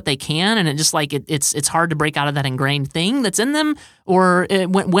break them, but they can, and it's hard to break out of that ingrained thing that's in them? Or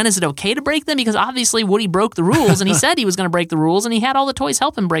when is it okay to break them? Because obviously Woody broke the rules, and he said he was going to break the rules, and he had all the toys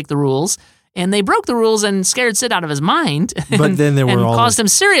help him break the rules, and they broke the rules and scared Sid out of his mind. But then there were caused him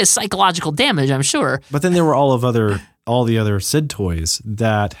serious psychological damage, I'm sure. But then there were all the other Sid toys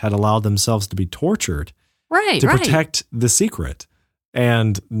that had allowed themselves to be tortured. Right, to protect the secret.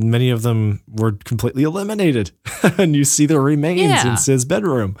 And many of them were completely eliminated. And you see their remains in Sid's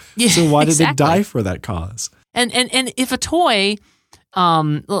bedroom. Yeah, so why did they die for that cause? And if a toy,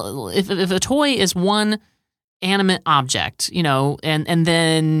 if a toy is one animate object, and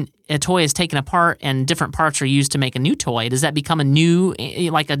then a toy is taken apart and different parts are used to make a new toy, does that become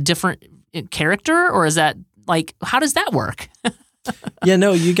a different character? Or is that how does that work? Yeah,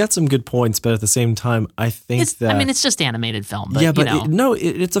 no, you got some good points, but at the same time, I think it's just animated film. But,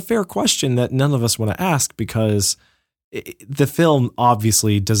 it's a fair question that none of us want to ask, because the film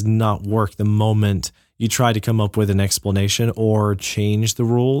obviously does not work the moment you try to come up with an explanation or change the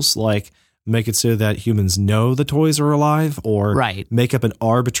rules, like make it so that humans know the toys are alive, or make up an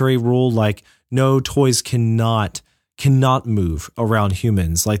arbitrary rule like no, toys cannot move around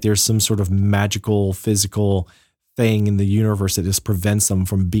humans, like there's some sort of magical physical thing in the universe that just prevents them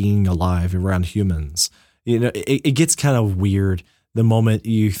from being alive around humans. It gets kind of weird the moment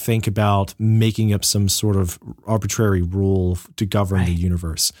you think about making up some sort of arbitrary rule to govern the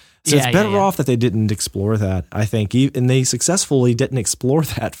universe. So it's better off that they didn't explore that, I think. And they successfully didn't explore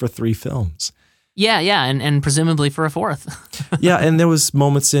that for 3 films. Yeah, and presumably for a 4th. Yeah, and there was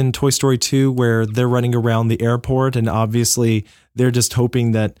moments in Toy Story 2 where they're running around the airport, and obviously they're just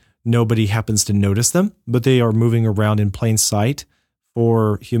hoping that nobody happens to notice them, but they are moving around in plain sight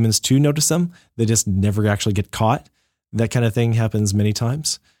for humans to notice them. They just never actually get caught. That kind of thing happens many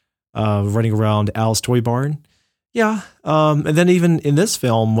times. Running around Al's Toy Barn. Yeah. And then even in this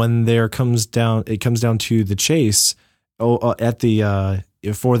film, when it comes down to the chase for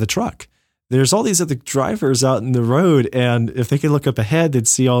the truck, there's all these other drivers out in the road. And if they could look up ahead, they'd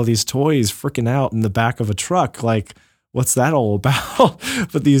see all these toys freaking out in the back of a truck. Like, what's that all about?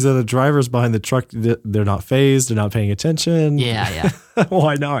 But these other drivers behind the truck, they're not fazed. They're not paying attention. Yeah.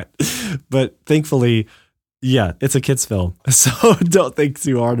 Why not? But thankfully, yeah, it's a kid's film. So don't think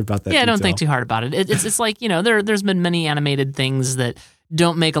too hard about that. Yeah, detail. Don't think too hard about it. It's like, there's been many animated things that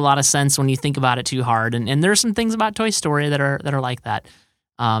don't make a lot of sense when you think about it too hard. And there are some things about Toy Story that are like that.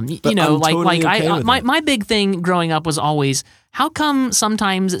 You know, I'm totally okay with it. my big thing growing up was always, how come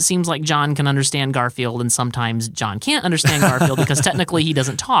sometimes it seems like John can understand Garfield and sometimes John can't understand Garfield because technically he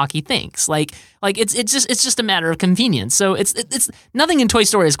doesn't talk, he thinks. Like it's just a matter of convenience. So it's nothing in Toy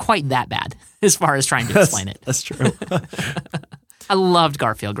Story is quite that bad as far as trying to explain it. That's true. I loved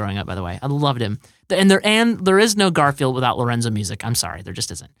Garfield growing up, by the way. I loved him. And there is no Garfield without Lorenzo music. I'm sorry, there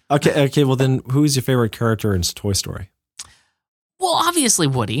just isn't. Okay. Well, then who's your favorite character in Toy Story? Well, obviously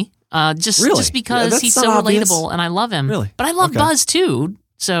Woody. Just Really? because Yeah, he's that's so not obvious. relatable and I love him. Really? But I love Okay. Buzz too.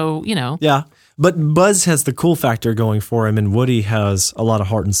 So, you know. Yeah, but Buzz has the cool factor going for him, and Woody has a lot of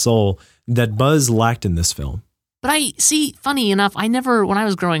heart and soul that Buzz lacked in this film. But funny enough, when I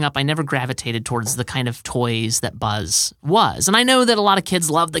was growing up, I never gravitated towards the kind of toys that Buzz was. And I know that a lot of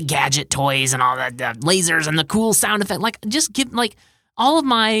kids love the gadget toys and all the lasers and the cool sound effect. Like, just give, like, all of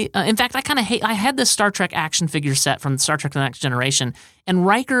my, in fact, I had this Star Trek action figure set from Star Trek The Next Generation, and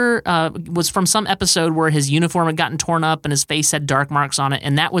Riker was from some episode where his uniform had gotten torn up and his face had dark marks on it,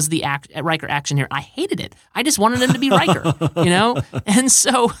 and that was the Riker action here. I hated it. I just wanted him to be Riker, you know? And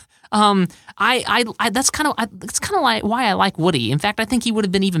so... that's kind of like why I like Woody. In fact, I think he would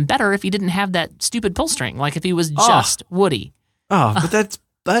have been even better if he didn't have that stupid pull string. Like if he was just Woody. Oh, but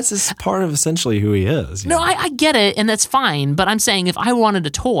that's just part of essentially who he is. No, I get it, and that's fine. But I'm saying if I wanted a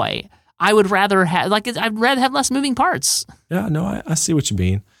toy, I would rather have I'd rather have less moving parts. Yeah, no, I see what you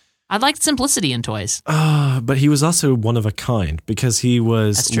mean. I liked simplicity in toys. But he was also one of a kind because he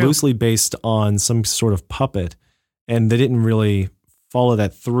was loosely based on some sort of puppet, and they didn't really follow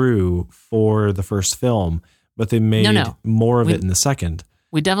that through for the first film, but they made more of it in the second.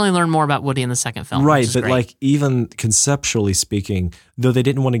 We definitely learned more about Woody in the second film. Right, but great. like even conceptually speaking, though they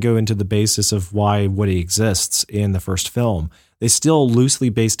didn't want to go into the basis of why Woody exists in the first film, they still loosely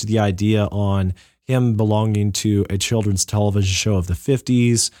based the idea on him belonging to a children's television show of the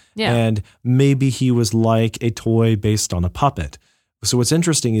 50s, and maybe he was like a toy based on a puppet. So what's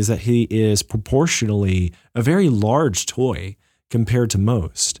interesting is that he is proportionally a very large toy compared to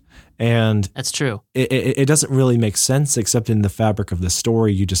most. And that's true. It doesn't really make sense except in the fabric of the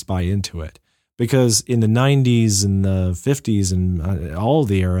story. You just buy into it. Because in the 90s and the 50s and all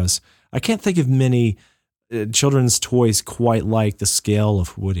the eras, I can't think of many children's toys quite like the scale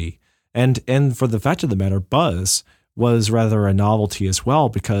of Woody. And for the fact of the matter, Buzz was rather a novelty as well,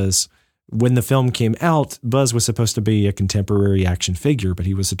 because when the film came out, Buzz was supposed to be a contemporary action figure, but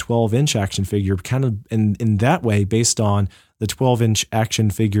he was a 12-inch action figure, kind of in that way based on the 12-inch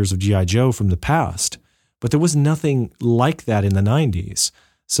action figures of G.I. Joe from the past. But there was nothing like that in the 90s.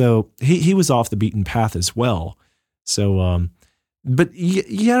 So he was off the beaten path as well. So, but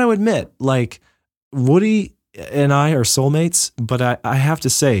you got to admit, like, Woody and I are soulmates, but I have to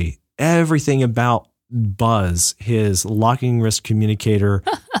say, everything about Buzz, his locking wrist communicator,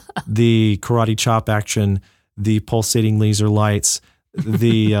 the karate chop action, the pulsating laser lights,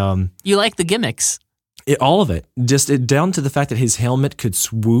 the you like the gimmicks. All of it. Just down to the fact that his helmet could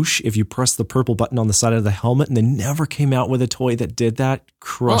swoosh if you press the purple button on the side of the helmet, and they never came out with a toy that did that.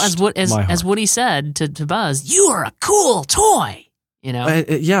 Crushed my heart. As Woody said to Buzz, "You are a cool toy." You know?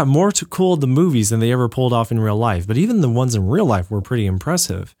 Yeah, more cool the movies than they ever pulled off in real life. But even the ones in real life were pretty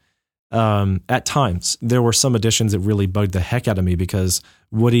impressive. At times, there were some additions that really bugged the heck out of me because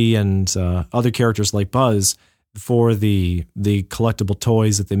Woody and other characters like Buzz, for the collectible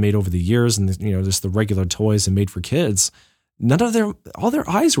toys that they made over the years, and just the regular toys they made for kids, all their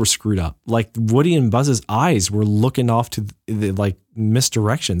eyes were screwed up. Like Woody and Buzz's eyes were looking off to the like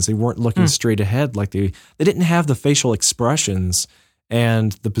misdirections. They weren't looking straight ahead. Like they didn't have the facial expressions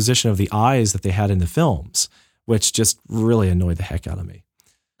and the position of the eyes that they had in the films, which just really annoyed the heck out of me.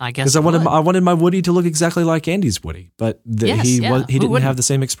 I guess because I wanted my Woody to look exactly like Andy's Woody, but he didn't have the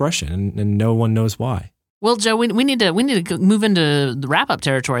same expression, and no one knows why. Well, Joe, we need to move into the wrap up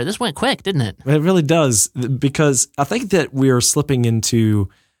territory. This went quick, didn't it? It really does, because I think that we are slipping into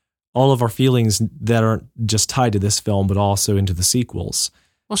all of our feelings that aren't just tied to this film, but also into the sequels.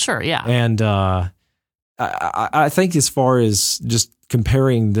 Well, sure, yeah. And I think as far as just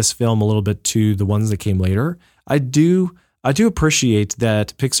comparing this film a little bit to the ones that came later, I do appreciate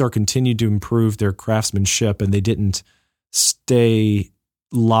that Pixar continued to improve their craftsmanship, and they didn't stay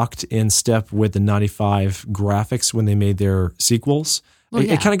locked in step with the 95 graphics when they made their sequels. Well,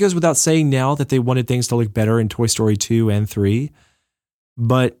 It kind of goes without saying now that they wanted things to look better in Toy Story 2 and 3.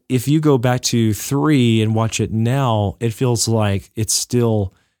 But if you go back to 3 and watch it now, it feels like it's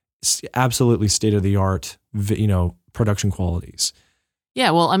still absolutely state-of-the-art, production qualities.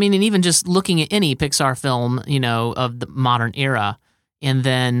 Yeah, well, I mean, and even just looking at any Pixar film, of the modern era, and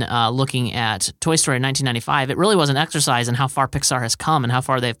then looking at Toy Story in 1995, it really was an exercise in how far Pixar has come and how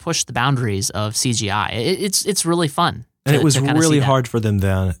far they've pushed the boundaries of CGI. It's really fun. And it was really hard for them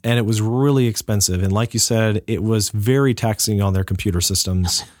then, and it was really expensive. And like you said, it was very taxing on their computer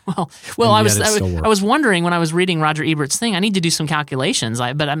systems. Well, I was wondering when I was reading Roger Ebert's thing, I need to do some calculations.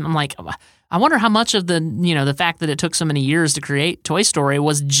 But I'm like, I wonder how much of the fact that it took so many years to create Toy Story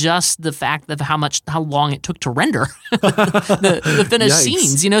was just the fact of how long it took to render the finished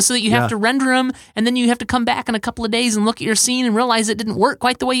scenes, so that you have to render them, and then you have to come back in a couple of days and look at your scene and realize it didn't work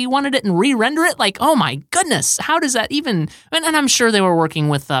quite the way you wanted it and re-render it. Like, oh my goodness, how does that even? And I'm sure they were working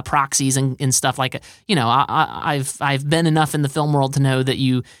with proxies and stuff like, I've been enough in the film world to know that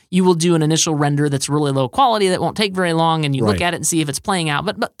you will do an initial render that's really low quality that won't take very long, and you look at it and see if it's playing out.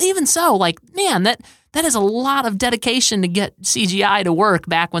 But even so, like, man, that is a lot of dedication to get CGI to work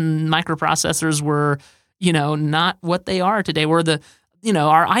back when microprocessors were, not what they are today. Where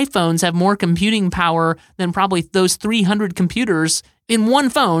our iPhones have more computing power than probably those 300 computers in one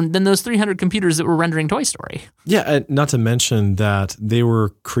phone than those 300 computers that were rendering Toy Story. Yeah, not to mention that they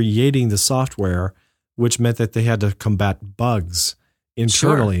were creating the software, which meant that they had to combat bugs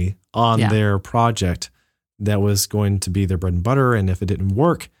internally on their project that was going to be their bread and butter. And if it didn't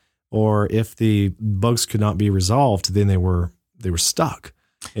work, or if the bugs could not be resolved, then they were stuck.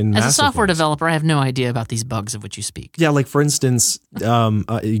 As a software developer, I have no idea about these bugs of which you speak. Yeah, like for instance,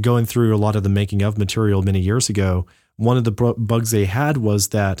 going through a lot of the making of material many years ago, one of the bugs they had was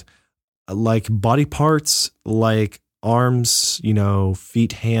that like body parts, like arms,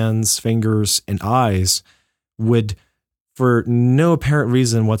 feet, hands, fingers, and eyes would, for no apparent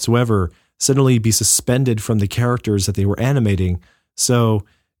reason whatsoever, suddenly be suspended from the characters that they were animating. So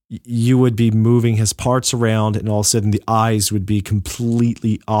you would be moving his parts around, and all of a sudden the eyes would be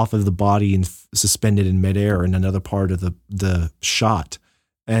completely off of the body and suspended in midair in another part of the shot.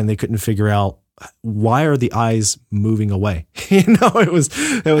 And they couldn't figure out, why are the eyes moving away? It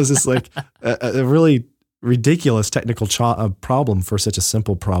was just like a really ridiculous technical problem for such a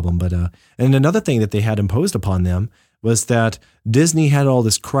simple problem. But and another thing that they had imposed upon them was that Disney had all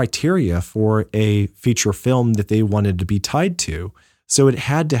this criteria for a feature film that they wanted to be tied to. So it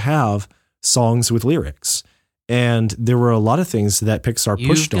had to have songs with lyrics. And there were a lot of things that Pixar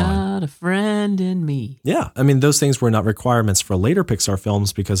pushed on. You've got a friend in me. Yeah. I mean, those things were not requirements for later Pixar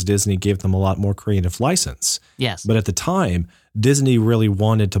films because Disney gave them a lot more creative license. Yes. But at the time, Disney really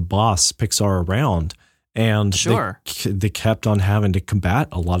wanted to boss Pixar around. And they kept on having to combat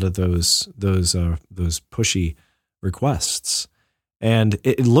a lot of those pushy requests. And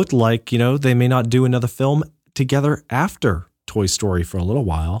it looked like, they may not do another film together after Toy Story for a little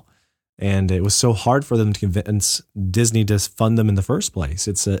while. And it was so hard for them to convince Disney to fund them in the first place.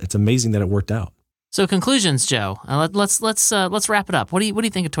 It's amazing that it worked out. So conclusions, Joe. Let's wrap it up. What do you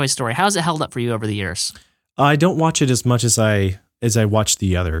think of Toy Story? How has it held up for you over the years? I don't watch it as much as I watch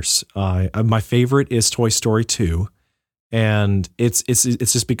the others. My favorite is Toy Story 2, and it's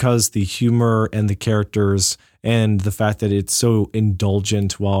just because the humor and the characters and the fact that it's so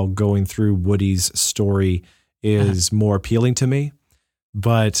indulgent while going through Woody's story is more appealing to me.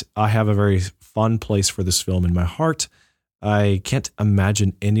 But I have a very fun place for this film in my heart. I can't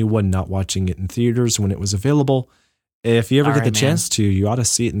imagine anyone not watching it in theaters when it was available. If you ever get the chance to, you ought to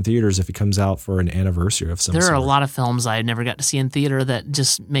see it in theaters if it comes out for an anniversary of some sort. There are a lot of films I never got to see in theater that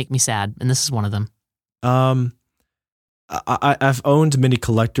just make me sad, and this is one of them. I've owned many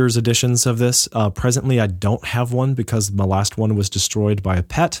collector's editions of this. Presently, I don't have one because my last one was destroyed by a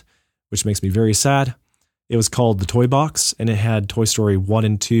pet, which makes me very sad. It was called The Toy Box, and it had Toy Story 1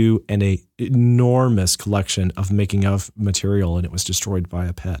 and 2 and an enormous collection of making of material, and it was destroyed by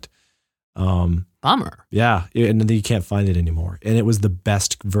a pet. Bummer. Yeah, and you can't find it anymore. And it was the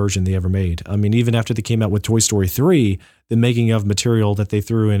best version they ever made. I mean, even after they came out with Toy Story 3, the making of material that they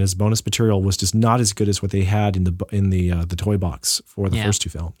threw in as bonus material was just not as good as what they had in the Toy Box for the first two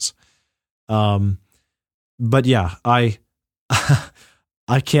films. But yeah,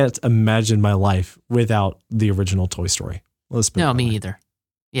 I can't imagine my life without the original Toy Story. No, me either.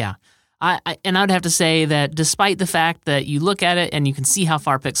 Yeah. I would have to say that despite the fact that you look at it and you can see how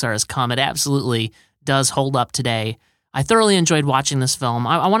far Pixar has come, it absolutely does hold up today. I thoroughly enjoyed watching this film.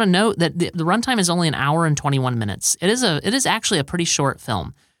 I want to note that the runtime is only an hour and 21 minutes. It is actually a pretty short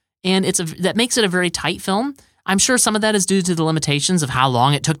film, and that makes it a very tight film. I'm sure some of that is due to the limitations of how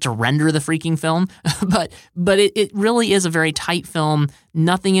long it took to render the freaking film, but it really is a very tight film.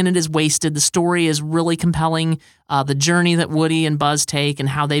 Nothing in it is wasted. The story is really compelling. The journey that Woody and Buzz take and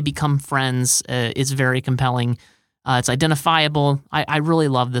how they become friends is very compelling. It's identifiable. I really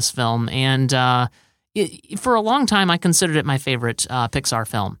love this film, and for a long time, I considered it my favorite Pixar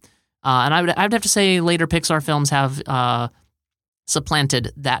film. And I'd have to say later Pixar films have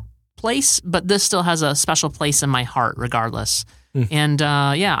supplanted that place, but this still has a special place in my heart regardless. And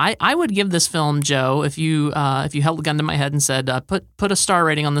I would give this film, Joe, if you held a gun to my head and said, put a star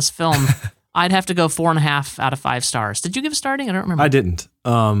rating on this film, I'd have to go 4.5 out of 5 stars. Did you give a star rating? I don't remember. I didn't.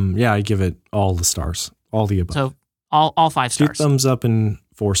 I give it all the stars, all the above. So all 5 stars. 2 thumbs up and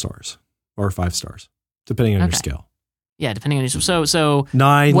 4 stars or 5 stars, depending on your scale. Yeah, depending on your so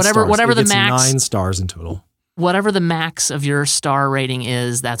 9 whatever stars. Whatever it the gets max 9 stars in total. Whatever the max of your star rating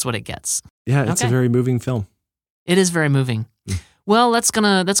is, that's what it gets. Yeah, it's a very moving film. It is very moving. Well, that's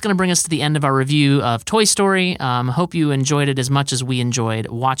gonna bring us to the end of our review of Toy Story. Hope you enjoyed it as much as we enjoyed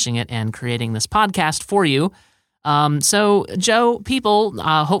watching it and creating this podcast for you. So, Joe, people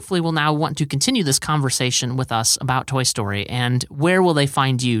hopefully will now want to continue this conversation with us about Toy Story. And where will they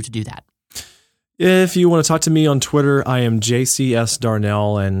find you to do that? If you want to talk to me on Twitter, I am JCS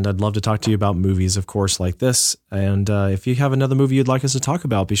Darnell, and I'd love to talk to you about movies, of course, like this. And if you have another movie you'd like us to talk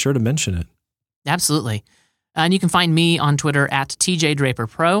about, be sure to mention it. Absolutely. And you can find me on Twitter at TJ Draper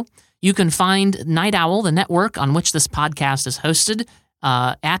Pro. You can find Night Owl, the network on which this podcast is hosted,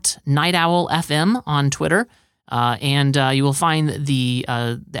 at Night Owl FM on Twitter. And you will find the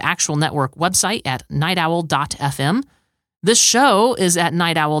actual network website at nightowl.fm. This show is at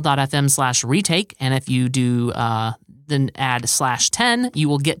nightowl.fm/retake. And if you do then add /10, you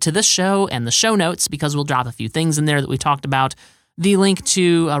will get to this show and the show notes, because we'll drop a few things in there that we talked about. The link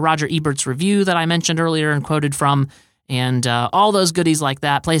to Roger Ebert's review that I mentioned earlier and quoted from, and all those goodies like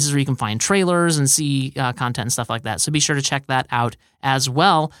that, places where you can find trailers and see content and stuff like that. So be sure to check that out as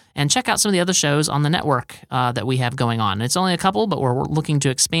well, and check out some of the other shows on the network that we have going on. It's only a couple, but we're looking to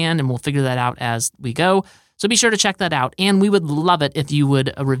expand, and we'll figure that out as we go. So be sure to check that out, and we would love it if you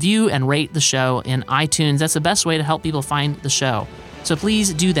would review and rate the show in iTunes. That's the best way to help people find the show. So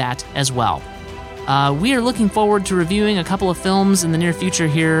please do that as well. We are looking forward to reviewing a couple of films in the near future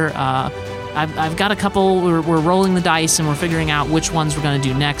here. I've got a couple. We're rolling the dice, and we're figuring out which ones we're going to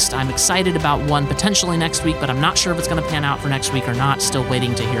do next. I'm excited about one potentially next week, but I'm not sure if it's going to pan out for next week or not. Still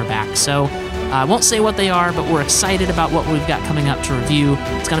waiting to hear back. So I won't say what they are, but we're excited about what we've got coming up to review.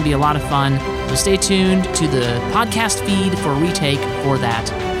 It's going to be a lot of fun. So stay tuned to the podcast feed for Retake for that.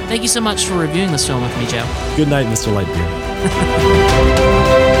 Thank you so much for reviewing this film with me, Joe. Good night, Mr. Lightbeard.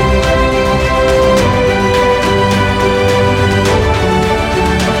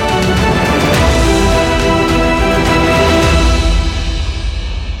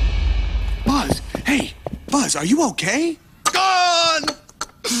 Buzz, are you okay? Gone!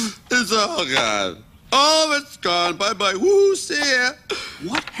 It's all gone. All of it's gone. Bye-bye. Woo, see ya.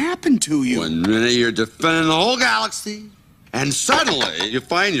 What happened to you? One minute you're defending the whole galaxy, and suddenly you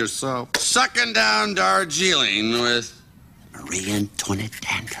find yourself sucking down Darjeeling with Marie Antoinette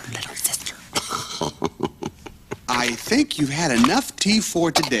and her little sister. I think you've had enough tea for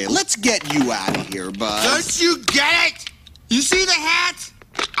today. Let's get you out of here, Buzz. Don't you get it? You see the hat?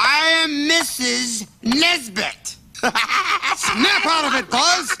 I am Mrs. Nesbit. Snap out of it,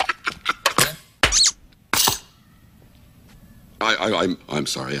 Buzz! I'm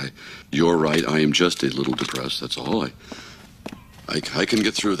sorry. You're right. I am just a little depressed. That's all. I can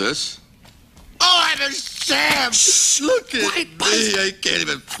get through this. Oh, I'm a sham! Shh, look at me. I can't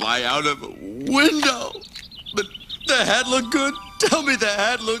even fly out of a window. But the hat looked good. Tell me the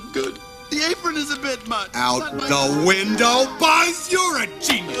hat looked good. The apron is a bit much. Out the window, Buzz! You're a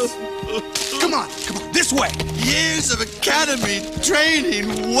genius. Come on, this way. Years of academy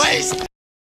training waste.